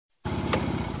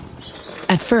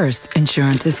At first,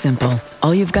 insurance is simple.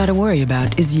 All you've got to worry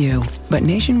about is you. But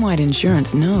Nationwide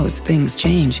Insurance knows things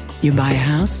change. You buy a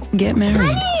house, get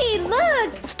married. Hey,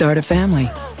 look! Start a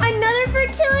family. Another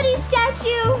fertility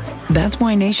statue! That's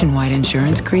why Nationwide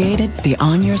Insurance created the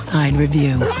On Your Side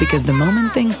review. Because the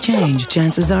moment things change,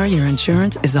 chances are your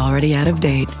insurance is already out of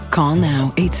date. Call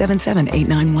now,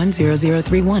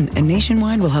 877-891-0031, and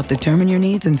Nationwide will help determine your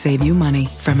needs and save you money.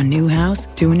 From a new house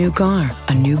to a new car,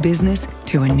 a new business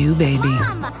to a new baby.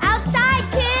 Mom, outside,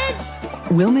 kids!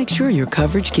 We'll make sure your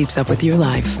coverage keeps up with your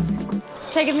life.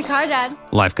 Taking the car, Dad.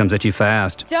 Life comes at you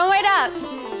fast. Don't wait up.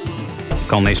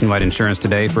 Call Nationwide Insurance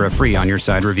today for a free On Your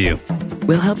Side review.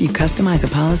 We'll help you customize a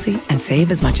policy and save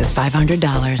as much as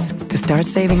 $500. To start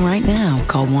saving right now,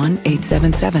 call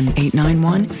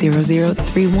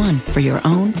 1-877-891-0031 for your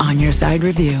own On Your Side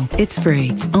review. It's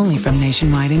free, only from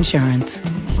Nationwide Insurance.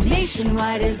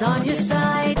 Nationwide is on your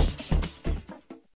side.